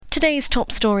Today's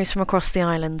top stories from across the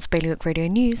islands. Bailiwick Radio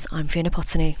News, I'm Fiona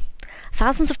Potney.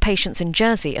 Thousands of patients in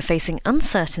Jersey are facing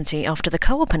uncertainty after the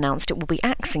Co-op announced it will be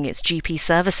axing its GP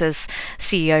services.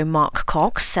 CEO Mark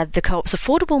Cox said the Co-op's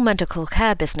affordable medical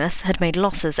care business had made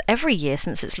losses every year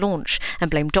since its launch and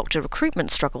blamed doctor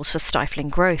recruitment struggles for stifling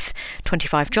growth.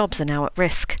 25 jobs are now at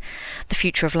risk. The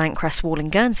future of Lancrest Wall in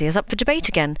Guernsey is up for debate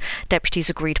again. Deputies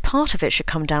agreed part of it should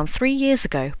come down 3 years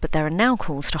ago, but there are now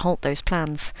calls to halt those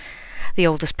plans. The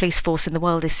oldest police force in the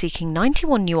world is seeking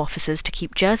 91 new officers to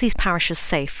keep Jersey's parishes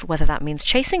safe, whether that means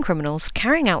chasing criminals,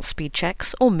 carrying out speed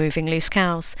checks, or moving loose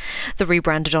cows. The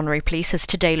rebranded Honorary Police has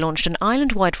today launched an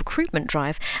island-wide recruitment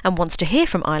drive and wants to hear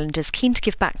from islanders keen to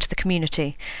give back to the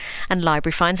community. And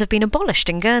library fines have been abolished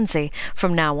in Guernsey.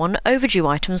 From now on, overdue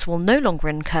items will no longer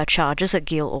incur charges at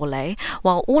Gil or Lay,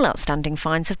 while all outstanding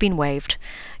fines have been waived.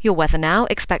 Your weather now: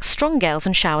 expect strong gales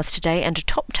and showers today and a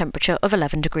top temperature of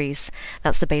 11 degrees.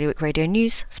 That's the Bailiwick Radio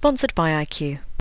News, sponsored by IQ.